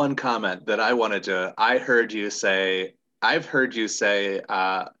had one comment that I wanted to. I've heard you say in previous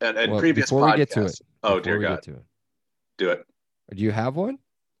before podcasts. We get to it. Oh, dear God. Do it. Do you have one?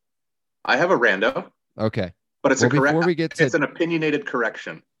 I have a rando. Okay. But it's it's an opinionated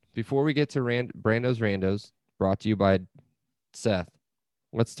correction. Before we get to Brando's Randos, brought to you by Seth,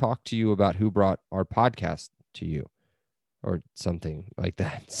 let's talk to you about who brought our podcast to you or something like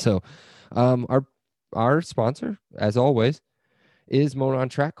that. So our sponsor, as always, is Monon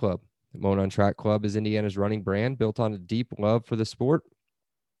Track Club. Monon Track Club is Indiana's running brand built on a deep love for the sport.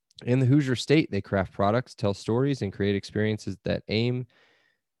 In the Hoosier State, they craft products, tell stories, and create experiences that aim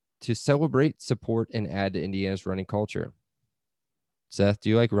to celebrate, support, and add to Indiana's running culture. Seth, do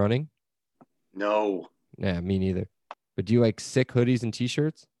you like running? No. Yeah, me neither. But do you like sick hoodies and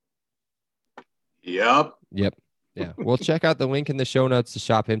t-shirts? Yep. Yeah. Well, check out the link in the show notes to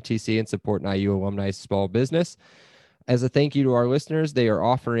shop MTC and support an IU alumni small business. As a thank you to our listeners, they are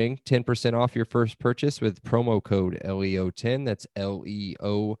offering 10% off your first purchase with promo code LEO10. That's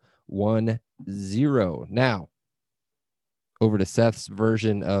LEO10. Now, over to Seth's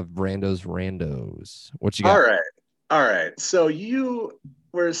version of Brando's Randos. What you got? All right. So you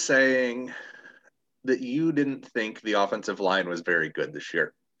were saying that you didn't think the offensive line was very good this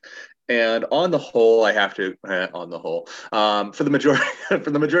year. And on the whole, I have to for the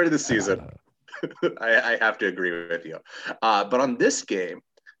majority of the season, I have to agree with you. But on this game,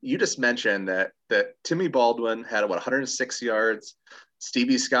 you just mentioned that Timmy Baldwin had 106 yards.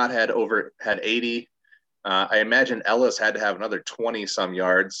 Stevie Scott had 80. I imagine Ellis had to have another 20 some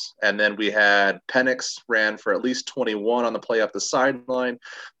yards. And then we had Penix ran for at least 21 on the play up the sideline.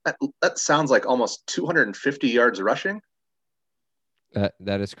 That sounds like almost 250 yards rushing.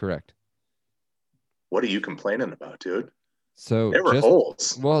 That is correct. What are you complaining about, dude? So there were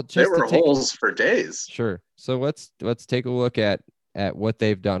holes. Well, holes for days. Sure. So let's take a look at what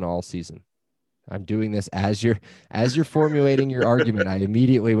they've done all season. I'm doing this as you're formulating your argument. I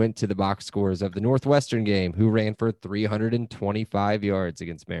immediately went to the box scores of the Northwestern game, who ran for 325 yards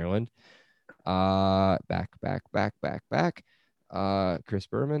against Maryland. Back. Chris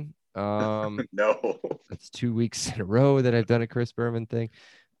Berman. No. That's 2 weeks in a row that I've done a Chris Berman thing.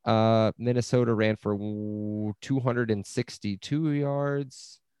 Minnesota ran for 262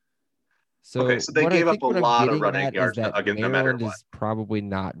 yards. So they gave up a lot of running yards against Maryland is probably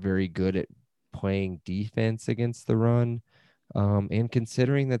not very good at playing defense against the run. And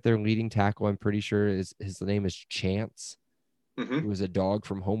considering that their leading tackle, I'm pretty sure his name is Chance, who was a dog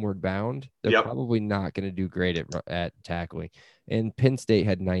from Homeward Bound. They're probably not going to do great at tackling. And Penn State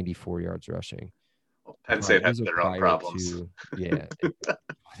had 94 yards rushing. Penn State has their own problems.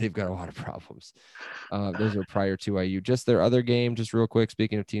 They've got a lot of problems. Those are prior to IU. Just their other game, just real quick,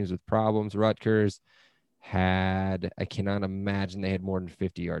 speaking of teams with problems, Rutgers I cannot imagine they had more than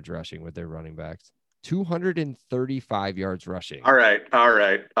 50 yards rushing with their running backs. 235 yards rushing. All right.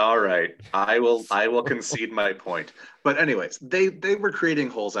 I will concede my point. But anyways, they were creating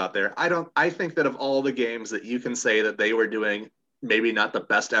holes out there. I think that of all the games that you can say that they were doing maybe not the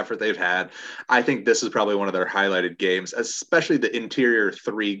best effort they've had, I think this is probably one of their highlighted games, especially the interior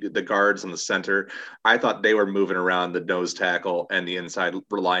three, the guards and the center. I thought they were moving around the nose tackle and the inside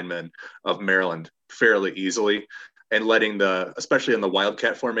lineman of Maryland fairly easily, and letting especially in the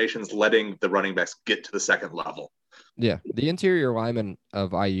Wildcat formations, letting the running backs get to the second level. Yeah, the interior linemen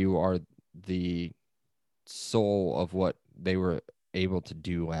of IU are the soul of what they were able to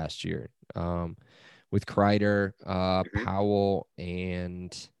do last year. With Kreider, Powell,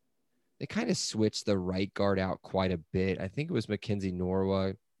 and they kind of switched the right guard out quite a bit. I think it was Mackenzie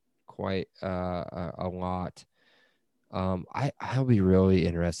Norwa quite a lot. I'll be really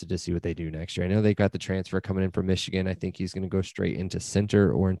interested to see what they do next year. I know they got the transfer coming in from Michigan. I think he's going to go straight into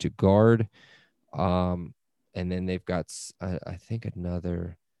center or into guard. And then they've got, I think,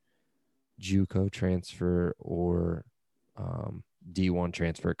 another JUCO transfer or D1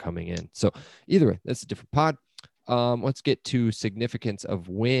 transfer coming in. So either way, that's a different pod. Let's get to significance of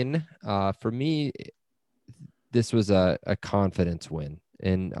win. For me, this was a confidence win,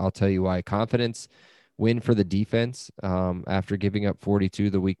 and I'll tell you why. Confidence win for the defense after giving up 42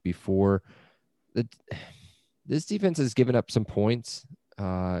 the week before. This defense has given up some points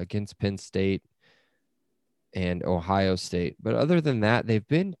against Penn State and Ohio State, but other than that, they've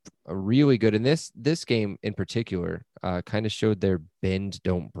been really good. And this game in particular kind of showed their bend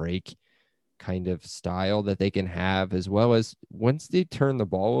don't break kind of style that they can have, as well as once they turn the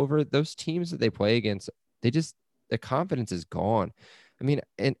ball over, those teams that they play against, the confidence is gone. I mean,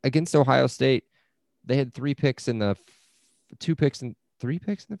 and against Ohio State, they had 3 picks in the 3 picks in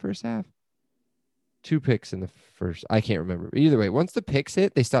the first half. 2 picks in the first. I can't remember. Either way, once the picks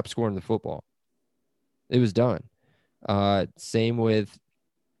hit, they stopped scoring the football. It was done. Same with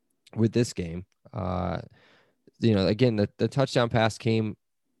this game. Again, the touchdown pass came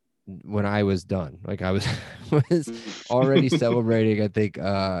when I was done. Like I was already celebrating, I think,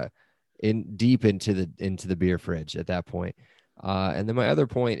 deep into the beer fridge at that point. And then my other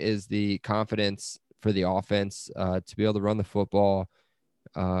point is the confidence for the offense to be able to run the football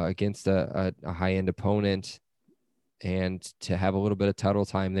against a high-end opponent and to have a little bit of tuttle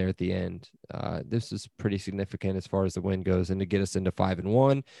time there at the end. This is pretty significant as far as the win goes, and to get us into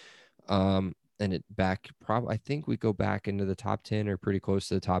 5-1. And I think we go back into the top 10 or pretty close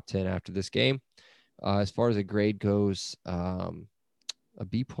to the top 10 after this game. As far as a grade goes, a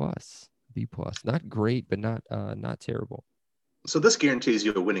B+. Not great, but not terrible. So this guarantees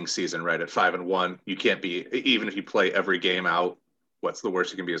you a winning season, right? At 5-1, you can't be, even if you play every game out. What's the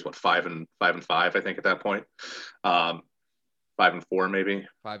worst you can be is 5-5, I think, at that point. 5-4, maybe.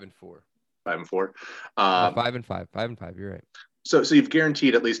 5-4. 5-4. 5-5. 5-5. You're right. So you've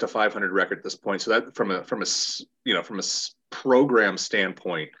guaranteed at least a 500 record at this point. So that from a program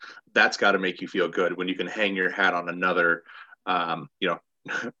standpoint, that's got to make you feel good when you can hang your hat on another,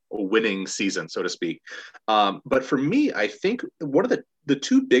 winning season, so to speak. But for me, I think one of the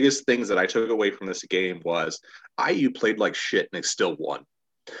 2 biggest things that I took away from this game was IU played like shit and they still won.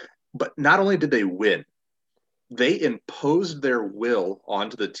 But not only did they win, they imposed their will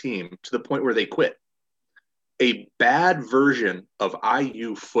onto the team to the point where they quit. A bad version of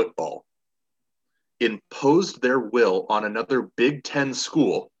IU football imposed their will on another Big Ten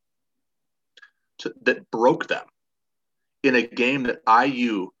school that broke them in a game that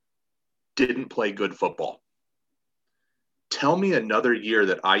IU didn't play good football. Tell me another year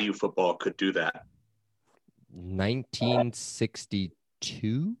that IU football could do that.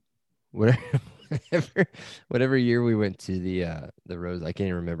 1962? Whatever year we went to the Rose, I can't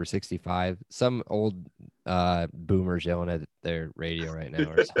even remember. 65. Some old boomers yelling at their radio right now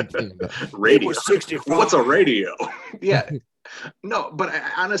or something. Radio 65. What's a radio? Yeah. No, but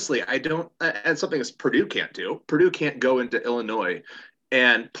honestly, I don't. And something that Purdue can't do. Purdue can't go into Illinois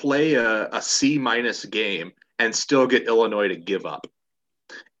and play a C- game and still get Illinois to give up.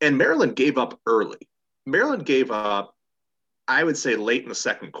 And Maryland gave up early. Maryland gave up, I would say, late in the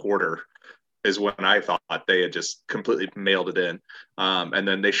second quarter is when I thought they had just completely mailed it in. And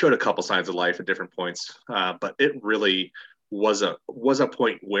then they showed a couple signs of life at different points. But it really was a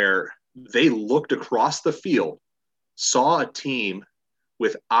point where they looked across the field, saw a team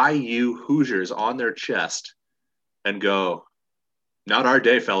with IU Hoosiers on their chest and go, not our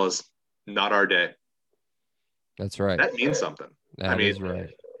day, fellas, not our day. That's right. That means something. That is right.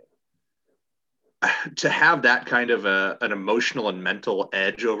 To have that kind of an emotional and mental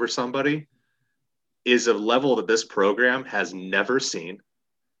edge over somebody is a level that this program has never seen.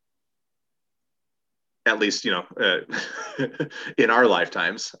 at least, in our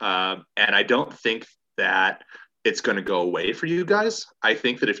lifetimes. And I don't think that it's going to go away for you guys. I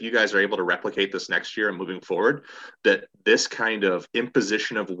think that if you guys are able to replicate this next year and moving forward, that this kind of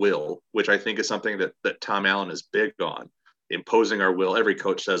imposition of will, which I think is something that Tom Allen is big on, imposing our will. Every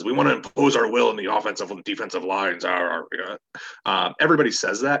coach says we want to impose our will in the offensive and defensive lines. Everybody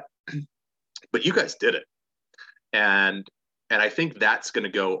says that, but you guys did it. And I think that's going to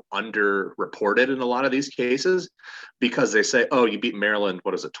go underreported in a lot of these cases because they say, oh, you beat Maryland.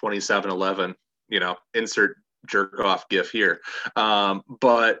 What is it? 27-11, insert jerk off gif here.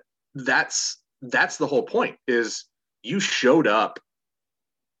 But that's the whole point is you showed up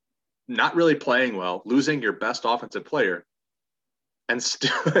not really playing well, losing your best offensive player and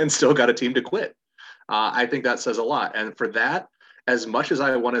still got a team to quit. I think that says a lot. And for that, as much as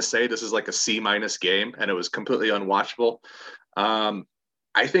I want to say this is like a C- game and it was completely unwatchable,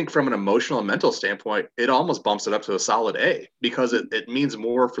 I think from an emotional and mental standpoint, it almost bumps it up to a solid A because it means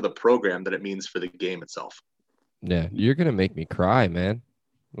more for the program than it means for the game itself. Yeah, you're going to make me cry, man.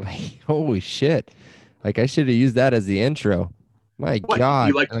 Like, holy shit. Like, I should have used that as the intro. My God.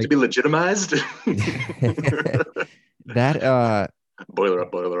 You like to be legitimized? That, boiler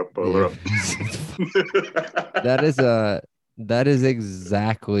up. That is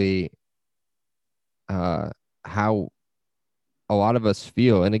exactly how a lot of us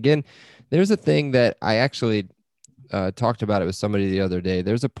feel. And again, there's a thing that I actually talked about it with somebody the other day.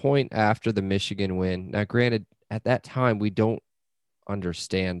 There's a point after the Michigan win. Now, granted, at that time, we don't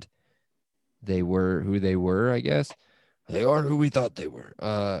understand they were who they were, I guess. They are who we thought they were.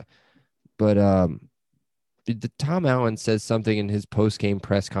 But Tom Allen says something in his post-game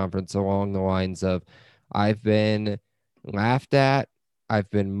press conference along the lines of, I've been laughed at, I've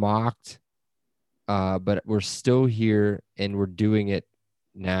been mocked, but we're still here and we're doing it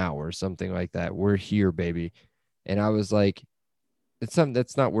now or something like that. We're here, baby. And I was like, it's something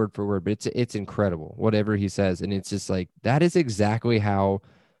that's not word for word, but it's incredible, whatever he says. And it's just like, that is exactly how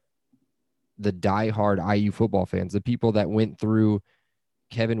the diehard IU football fans, the people that went through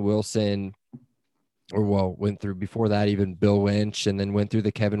Kevin Wilson, went through before that, even Bill Lynch, and then went through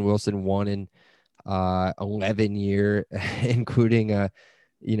the Kevin Wilson 1 and 11 year, including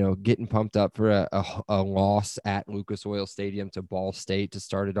getting pumped up for a loss at Lucas Oil Stadium to Ball State to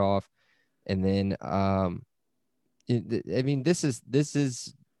start it off. And then, this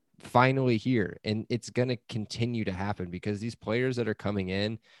is finally here, and it's going to continue to happen because these players that are coming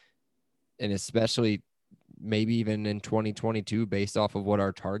in, and especially maybe even in 2022, based off of what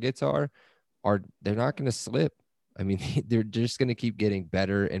our targets are they're not going to slip. I mean, they're just going to keep getting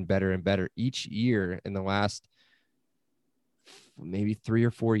better and better and better each year. In the last maybe 3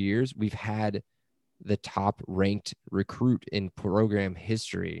 or 4 years, we've had the top ranked recruit in program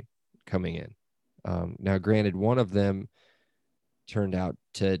history coming in. Now, granted, one of them turned out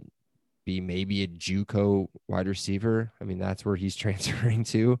to be maybe a JUCO wide receiver. I mean, that's where he's transferring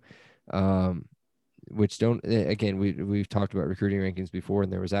to, which we've talked about recruiting rankings before,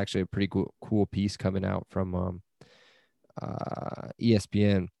 and there was actually a pretty cool piece coming out from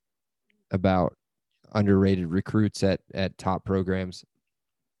ESPN about underrated recruits at top programs.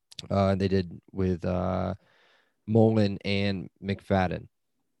 They did with Mullen and McFadden.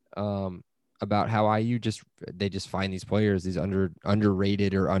 About how IU just find these players, these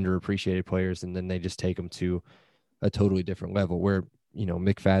underrated or underappreciated players, and then they just take them to a totally different level where,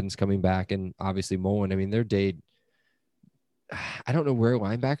 McFadden's coming back, and obviously Mullen. I mean, they're I don't know where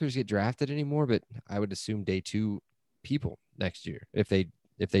linebackers get drafted anymore, but I would assume day 2 people next year if they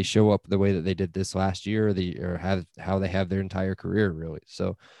show up the way that they did this last year, or have how they have their entire career, really.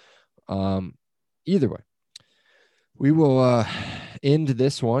 So either way, we will end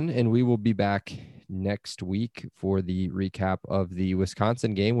this one, and we will be back next week for the recap of the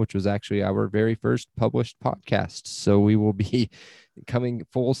Wisconsin game, which was actually our very first published podcast. So we will be coming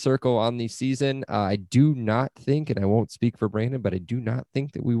full circle on the season. I do not think, and I won't speak for Brandon, but I do not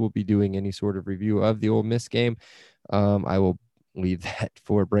think that we will be doing any sort of review of the Ole Miss game. I will leave that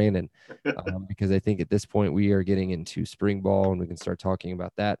for Brandon because I think at this point we are getting into spring ball and we can start talking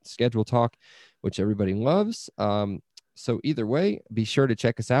about that schedule talk, which everybody loves. So either way, be sure to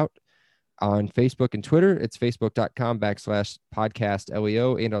check us out on Facebook and Twitter. It's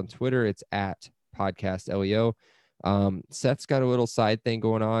facebook.com/podcastleo, and on Twitter it's @podcastleo. Seth's got a little side thing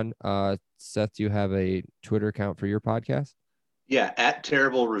going on. Seth, do you have a Twitter account for your podcast? Yeah,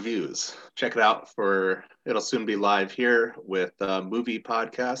 @Terrible Reviews. Check it out it'll soon be live here with a movie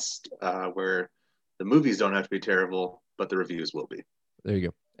podcast where the movies don't have to be terrible, but the reviews will be. There you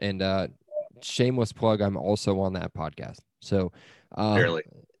go. And shameless plug, I'm also on that podcast. So barely.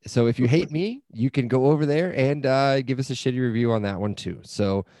 So if you hate me, you can go over there and give us a shitty review on that one too.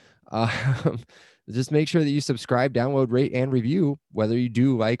 So just make sure that you subscribe, download, rate, and review, whether you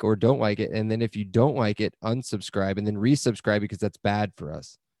do like or don't like it. And then if you don't like it, unsubscribe and then resubscribe, because that's bad for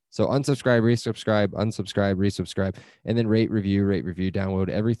us. So unsubscribe, resubscribe, unsubscribe, resubscribe, and then rate, review, download,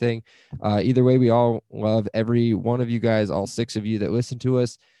 everything. Either way, we all love every one of you guys, all 6 of you that listen to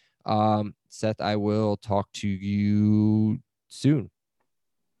us. Seth, I will talk to you soon.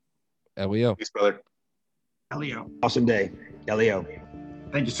 Elio. Peace, brother. Elio. Awesome day. Elio.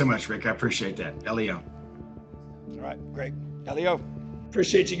 Thank you so much, Rick. I appreciate that. Elio. All right, great. Elio.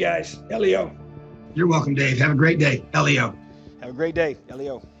 Appreciate you guys. Elio. You're welcome, Dave. Have a great day. Elio. Have a great day,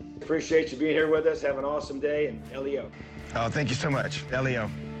 Elio. Appreciate you being here with us. Have an awesome day. And Elio. Oh, thank you so much, Elio.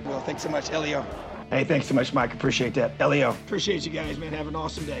 Well, thanks so much, Elio. Hey, thanks so much, Mike. Appreciate that. Elio. Appreciate you guys, man. Have an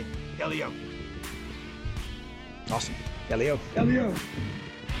awesome day. Elio. Awesome. Elio. Elio.